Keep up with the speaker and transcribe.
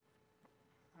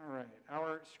All right.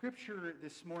 Our scripture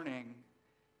this morning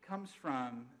comes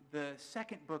from the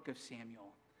second book of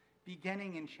Samuel,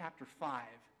 beginning in chapter 5,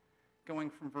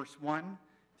 going from verse 1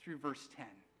 through verse 10.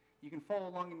 You can follow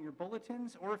along in your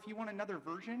bulletins, or if you want another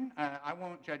version, I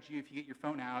won't judge you if you get your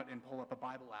phone out and pull up a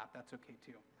Bible app. That's okay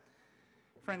too.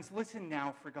 Friends, listen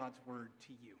now for God's word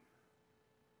to you.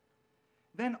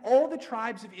 Then all the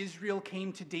tribes of Israel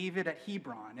came to David at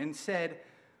Hebron and said,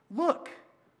 "Look,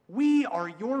 we are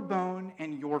your bone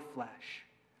and your flesh.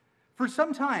 For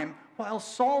some time, while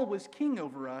Saul was king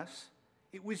over us,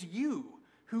 it was you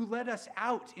who led us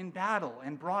out in battle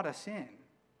and brought us in.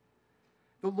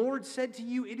 The Lord said to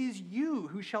you, 'It is you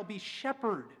who shall be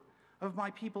shepherd of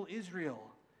my people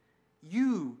Israel,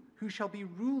 you who shall be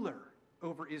ruler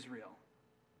over Israel.'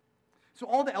 So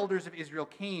all the elders of Israel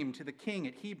came to the king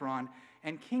at Hebron,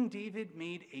 and King David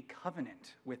made a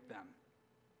covenant with them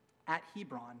at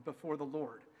Hebron before the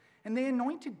Lord, and they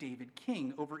anointed David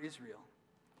king over Israel.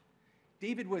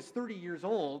 David was 30 years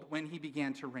old when he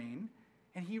began to reign,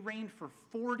 and he reigned for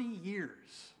 40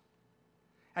 years.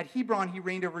 At Hebron, he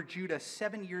reigned over Judah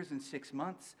 7 years and 6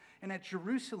 months, and at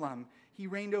Jerusalem, he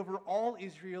reigned over all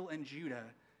Israel and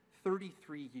Judah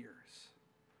 33 years.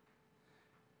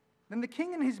 Then the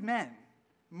king and his men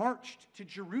marched to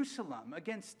Jerusalem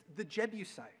against the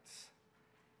Jebusites,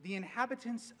 the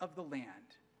inhabitants of the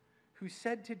land, who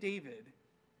said to David,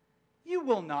 'You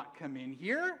will not come in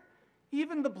here.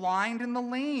 Even the blind and the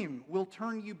lame will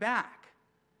turn you back.'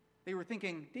 They were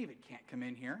thinking, David can't come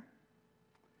in here.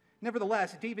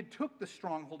 Nevertheless, David took the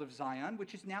stronghold of Zion,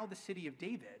 which is now the city of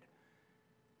David.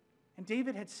 And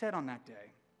David had said on that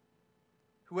day,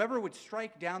 'Whoever would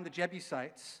strike down the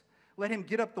Jebusites, let him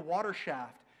get up the water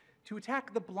shaft to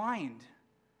attack the blind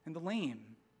and the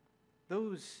lame.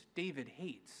 Those David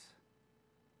hates.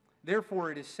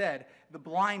 Therefore it is said, the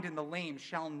blind and the lame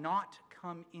shall not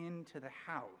come into the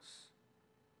house.'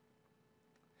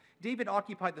 David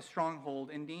occupied the stronghold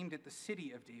and named it the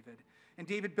city of David. And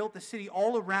David built the city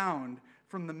all around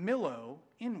from the Millo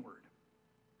inward.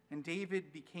 And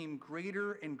David became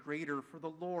greater and greater, for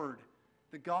the Lord,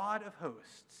 the God of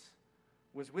hosts,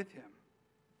 was with him."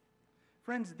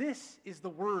 Friends, this is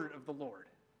the word of the Lord.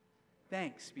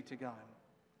 Thanks be to God.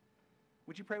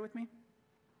 Would you pray with me?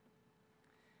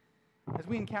 As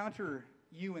we encounter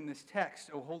you in this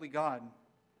text, O holy God,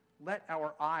 let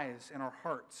our eyes and our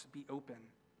hearts be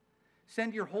open.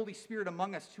 Send your Holy Spirit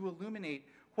among us to illuminate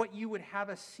what you would have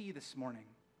us see this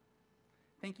morning.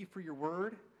 Thank you for your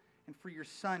word and for your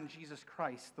Son, Jesus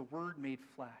Christ, the Word made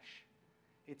flesh.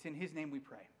 It's in his name we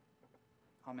pray.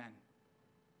 Amen.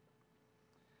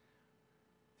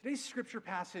 Today's scripture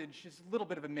passage is a little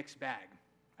bit of a mixed bag,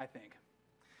 I think.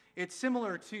 It's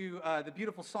similar to the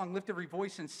beautiful song, "Lift Every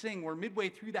Voice and Sing," where midway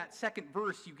through that second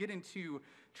verse, you get into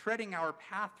treading our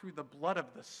path through the blood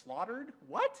of the slaughtered.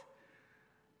 What?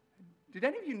 Did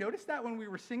any of you notice that when we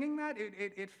were singing that?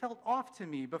 It felt off to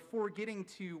me before getting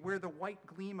to where the white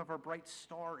gleam of our bright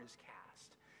star is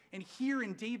cast. And here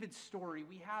in David's story,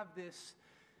 we have this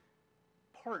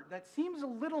part that seems a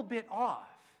little bit off.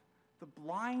 The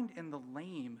blind and the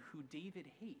lame who David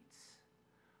hates.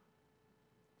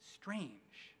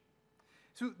 Strange.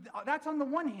 So that's on the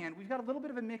one hand, we've got a little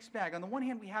bit of a mixed bag. On the one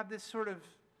hand, we have this sort of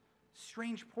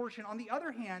strange portion. On the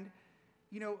other hand,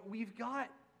 we've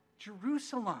got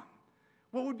Jerusalem,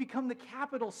 what would become the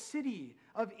capital city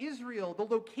of Israel, the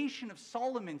location of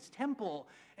Solomon's temple,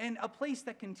 and a place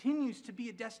that continues to be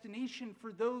a destination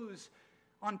for those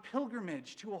on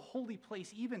pilgrimage to a holy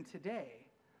place even today.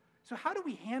 So how do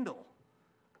we handle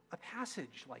a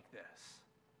passage like this?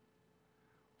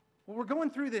 Well, we're going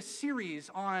through this series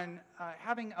on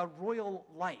having a royal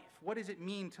life. What does it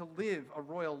mean to live a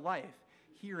royal life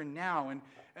here and now? And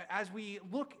as we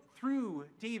look through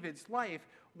David's life,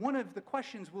 one of the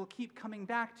questions we'll keep coming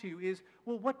back to is,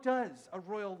 well, what does a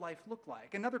royal life look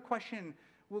like? Another question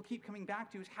we'll keep coming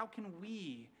back to is, how can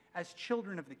we, as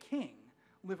children of the King,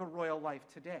 live a royal life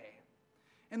today?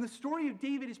 And the story of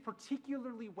David is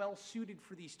particularly well suited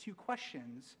for these two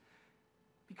questions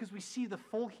because we see the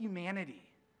full humanity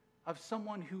of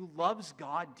someone who loves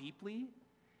God deeply,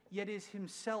 yet is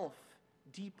himself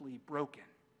deeply broken.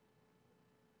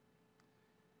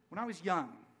 When I was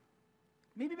young,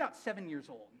 maybe about 7 years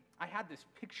old, I had this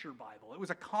picture Bible. It was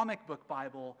a comic book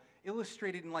Bible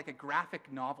illustrated in like a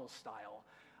graphic novel style.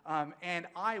 And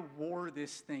I wore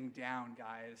this thing down,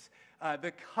 guys.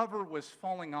 The cover was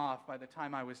falling off by the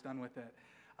time I was done with it.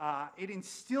 It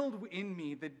instilled in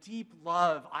me the deep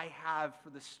love I have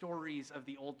for the stories of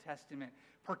the Old Testament,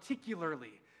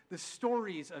 particularly the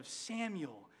stories of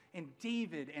Samuel and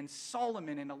David and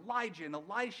Solomon and Elijah and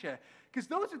Elisha, Because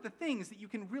those are the things that you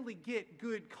can really get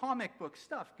good comic book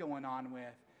stuff going on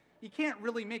with. You can't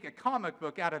really make a comic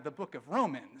book out of the book of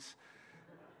Romans.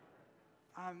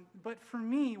 But for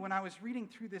me, when I was reading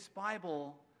through this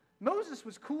Bible, Moses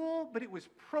was cool, but it was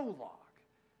prologue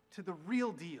to the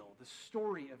real deal, the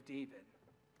story of David.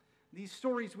 These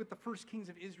stories with the first kings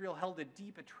of Israel held a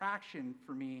deep attraction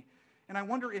for me. And I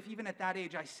wonder if even at that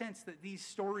age I sensed that these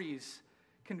stories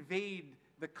conveyed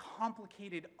the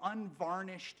complicated,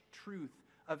 unvarnished truth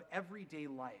of everyday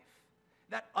life.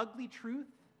 That ugly truth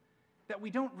that we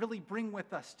don't really bring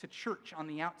with us to church on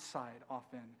the outside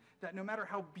often. That no matter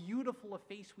how beautiful a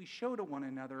face we show to one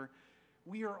another,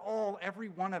 we are all, every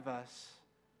one of us,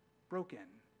 broken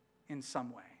in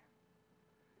some way.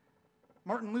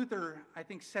 Martin Luther, I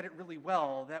think, said it really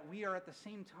well, that we are at the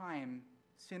same time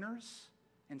sinners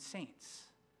and saints.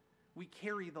 We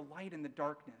carry the light and the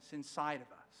darkness inside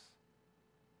of us.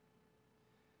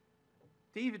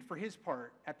 David, for his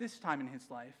part, at this time in his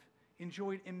life,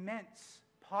 enjoyed immense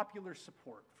popular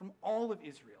support from all of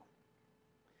Israel.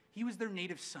 He was their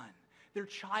native son, their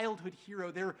childhood hero,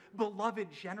 their beloved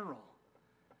general.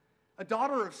 A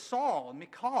daughter of Saul,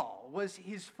 Michal, was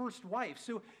his first wife.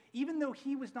 So even though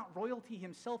he was not royalty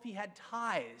himself, he had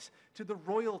ties to the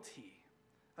royalty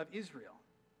of Israel.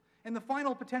 And the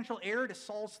final potential heir to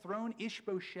Saul's throne,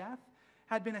 Ishbosheth,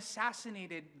 had been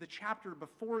assassinated the chapter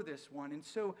before this one. And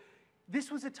so this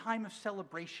was a time of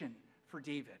celebration for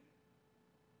David.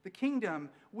 The kingdom,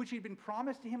 which had been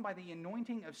promised to him by the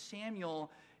anointing of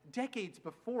Samuel decades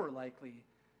before, likely,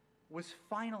 was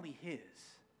finally his.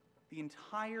 The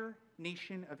entire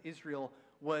nation of Israel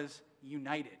was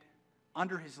united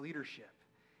under his leadership.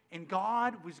 And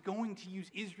God was going to use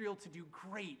Israel to do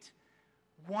great,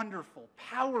 wonderful,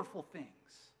 powerful things.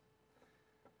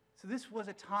 So this was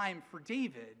a time for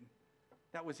David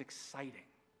that was exciting.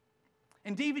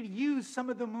 And David used some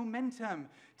of the momentum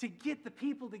to get the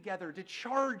people together, to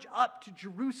charge up to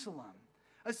Jerusalem,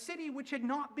 a city which had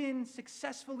not been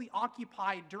successfully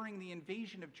occupied during the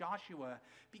invasion of Joshua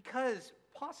because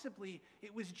possibly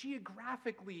it was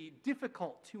geographically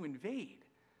difficult to invade.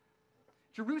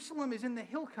 Jerusalem is in the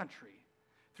hill country.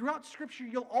 Throughout Scripture,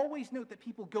 you'll always note that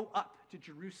people go up to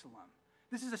Jerusalem.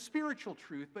 This is a spiritual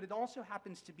truth, but it also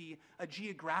happens to be a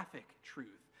geographic truth,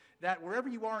 that wherever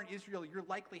you are in Israel, you're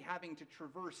likely having to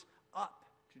traverse up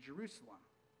to Jerusalem.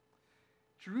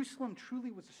 Jerusalem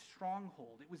truly was a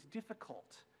stronghold. It was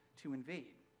difficult to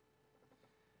invade.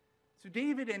 So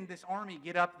David and this army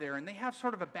get up there, and they have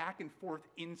sort of a back and forth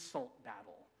insult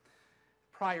battle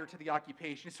prior to the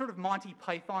occupation. It's sort of Monty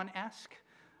Python-esque.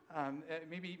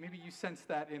 Maybe you sense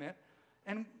that in it.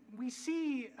 And we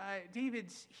see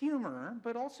David's humor,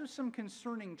 but also some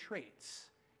concerning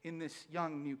traits in this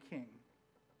young new king.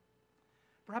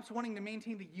 Perhaps wanting to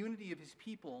maintain the unity of his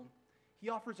people, he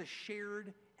offers a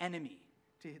shared enemy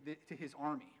to his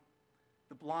army,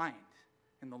 the blind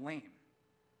and the lame.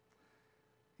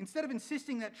 Instead of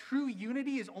insisting that true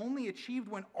unity is only achieved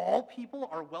when all people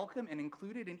are welcome and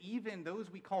included, and even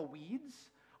those we call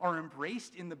weeds are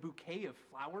embraced in the bouquet of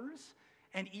flowers,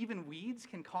 and even weeds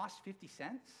can cost 50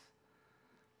 cents,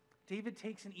 David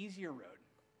takes an easier road.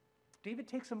 David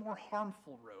takes a more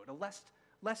harmful road,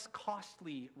 a less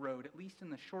costly road, at least in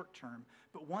the short term,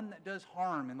 but one that does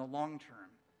harm in the long term.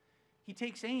 He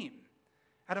takes aim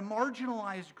at a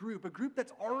marginalized group, a group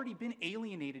that's already been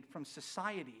alienated from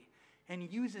society, and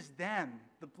uses them,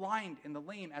 the blind and the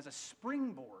lame, as a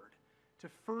springboard to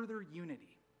further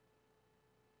unity.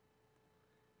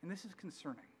 And this is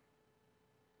concerning.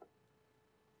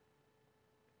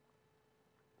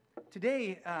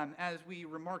 Today, as we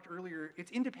remarked earlier,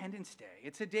 it's Independence Day.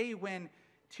 It's a day when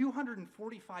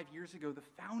 245 years ago, the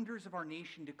founders of our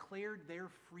nation declared their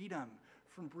freedom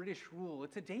from British rule.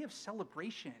 It's a day of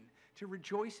celebration, to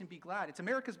rejoice and be glad. It's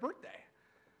America's birthday.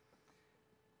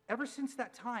 Ever since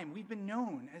that time, we've been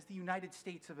known as the United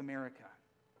States of America.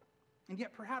 And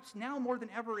yet, perhaps now more than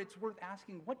ever, it's worth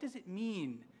asking, what does it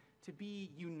mean to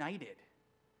be united?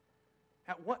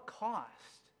 At what cost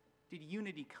did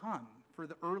unity come for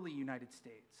the early United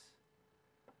States?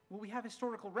 Well, we have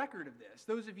historical record of this.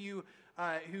 Those of you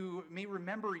who may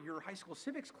remember your high school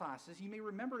civics classes, you may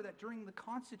remember that during the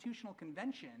Constitutional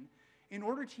Convention, in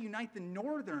order to unite the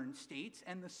northern states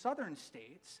and the southern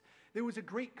states, there was a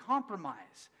great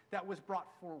compromise that was brought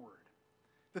forward.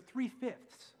 The 3/5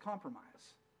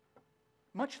 compromise.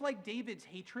 Much like David's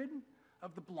hatred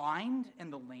of the blind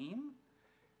and the lame,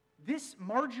 this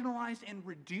marginalized and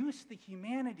reduced the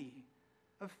humanity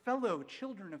of fellow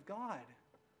children of God,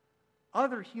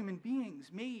 other human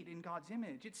beings made in God's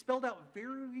image. It spelled out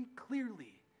very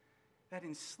clearly that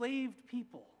enslaved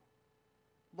people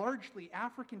Largely,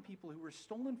 African people who were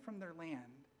stolen from their land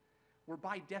were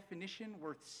by definition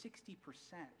worth 60%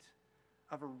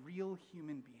 of a real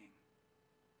human being.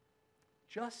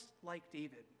 Just like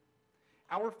David,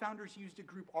 our founders used a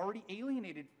group already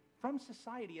alienated from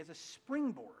society as a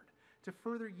springboard to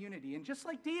further unity. And just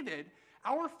like David,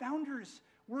 our founders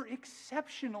were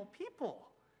exceptional people.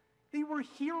 They were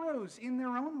heroes in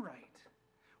their own right.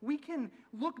 We can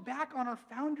look back on our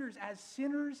founders as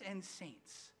sinners and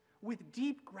saints with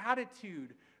deep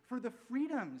gratitude for the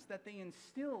freedoms that they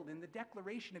instilled in the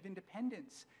Declaration of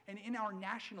Independence and in our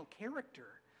national character.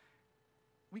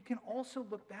 We can also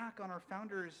look back on our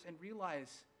founders and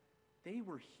realize they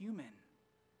were human,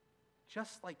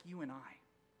 just like you and I.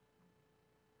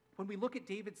 When we look at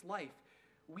David's life,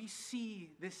 we see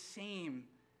this same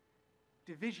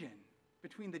division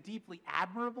between the deeply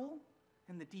admirable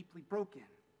and the deeply broken.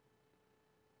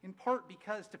 In part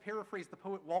because, to paraphrase the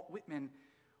poet Walt Whitman,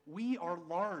 we are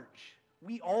large.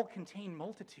 We all contain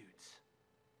multitudes.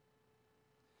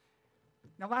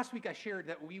 Now, last week I shared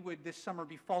that we would this summer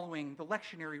be following the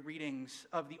lectionary readings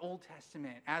of the Old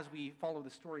Testament as we follow the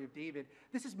story of David.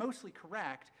 This is mostly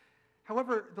correct.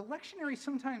 However, the lectionary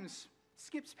sometimes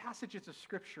skips passages of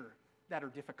Scripture that are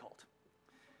difficult.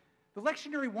 The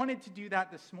lectionary wanted to do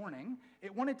that this morning.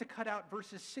 It wanted to cut out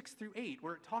verses 6 through 8,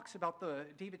 where it talks about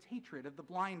David's hatred of the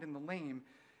blind and the lame.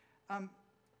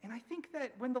 And I think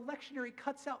that when the lectionary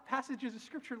cuts out passages of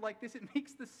Scripture like this, it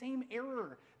makes the same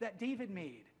error that David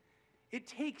made. It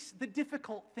takes the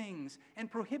difficult things and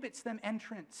prohibits them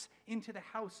entrance into the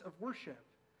house of worship.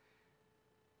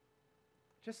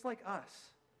 Just like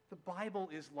us, the Bible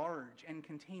is large and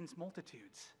contains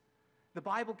multitudes. The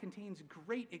Bible contains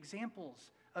great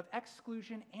examples of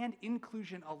exclusion and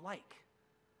inclusion alike.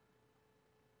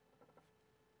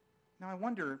 Now, I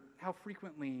wonder how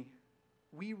frequently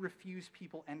we refuse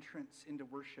people entrance into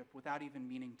worship without even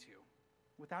meaning to,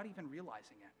 without even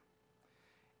realizing it.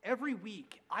 Every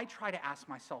week, I try to ask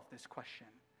myself this question,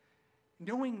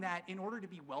 knowing that in order to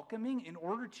be welcoming, in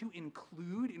order to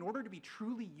include, in order to be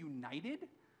truly united,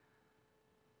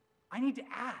 I need to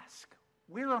ask,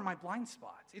 where are my blind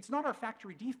spots? It's not our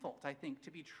factory default, I think,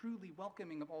 to be truly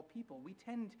welcoming of all people. We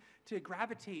tend to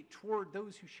gravitate toward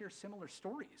those who share similar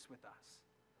stories with us.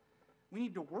 We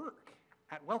need to work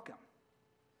at welcome.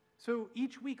 So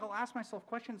each week I'll ask myself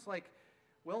questions like,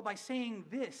 well, by saying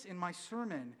this in my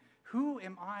sermon, who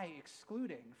am I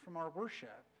excluding from our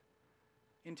worship,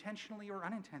 intentionally or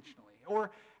unintentionally?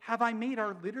 Or have I made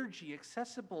our liturgy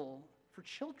accessible for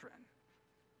children?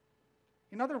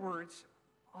 In other words,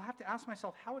 I'll have to ask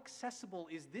myself, how accessible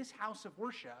is this house of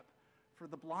worship for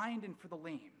the blind and for the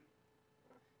lame?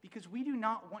 Because we do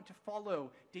not want to follow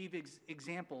David's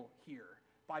example here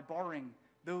by barring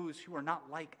those who are not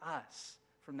like us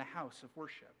from the house of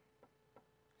worship.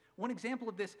 One example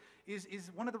of this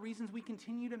is one of the reasons we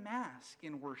continue to mask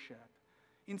in worship,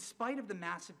 in spite of the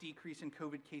massive decrease in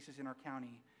COVID cases in our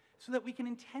county, so that we can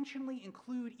intentionally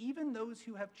include even those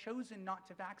who have chosen not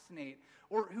to vaccinate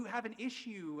or who have an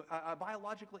issue, a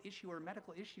biological issue or a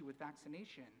medical issue with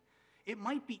vaccination. It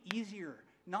might be easier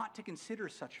not to consider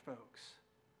such folks,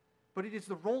 but it is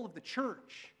the role of the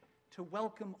church to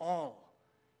welcome all,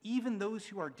 even those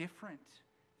who are different,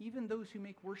 even those who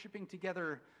make worshiping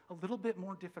together a little bit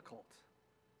more difficult.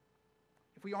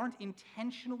 If we aren't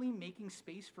intentionally making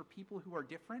space for people who are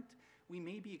different, we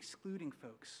may be excluding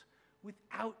folks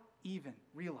without even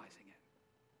realizing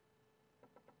it.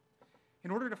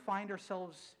 In order to find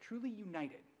ourselves truly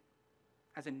united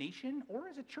as a nation or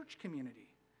as a church community,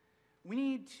 we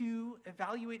need to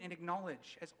evaluate and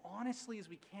acknowledge as honestly as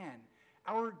we can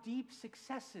our deep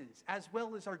successes as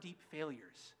well as our deep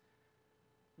failures.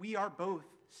 We are both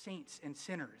saints and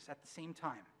sinners at the same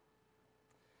time.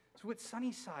 So at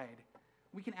Sunnyside,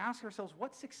 we can ask ourselves,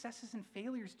 what successes and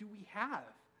failures do we have?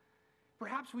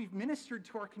 Perhaps we've ministered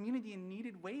to our community in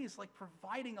needed ways, like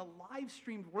providing a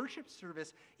live-streamed worship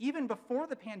service even before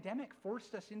the pandemic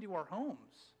forced us into our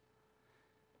homes.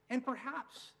 And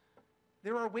perhaps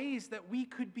there are ways that we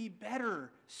could be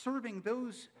better serving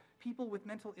those people with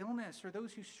mental illness or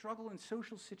those who struggle in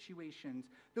social situations,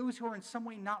 those who are in some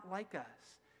way not like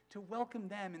us, to welcome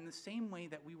them in the same way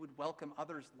that we would welcome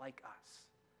others like us.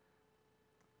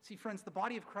 See, friends, the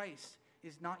body of Christ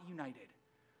is not united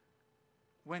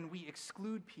when we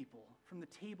exclude people from the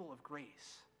table of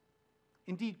grace.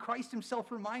 Indeed, Christ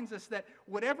himself reminds us that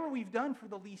whatever we've done for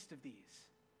the least of these,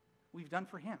 we've done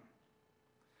for him.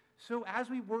 So as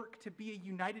we work to be a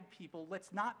united people,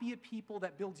 let's not be a people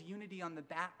that builds unity on the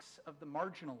backs of the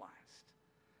marginalized,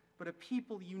 but a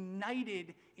people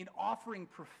united in offering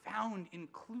profound,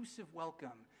 inclusive welcome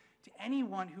to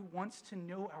anyone who wants to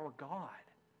know our God.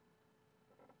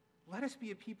 Let us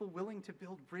be a people willing to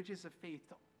build bridges of faith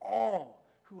to all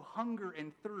who hunger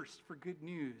and thirst for good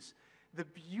news, the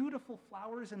beautiful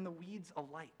flowers and the weeds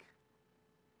alike.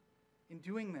 In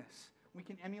doing this, we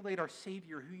can emulate our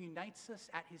Savior who unites us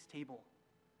at his table,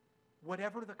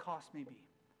 whatever the cost may be,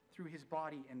 through his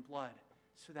body and blood,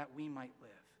 so that we might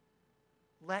live.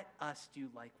 Let us do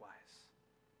likewise.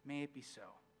 May it be so.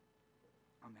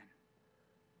 Amen.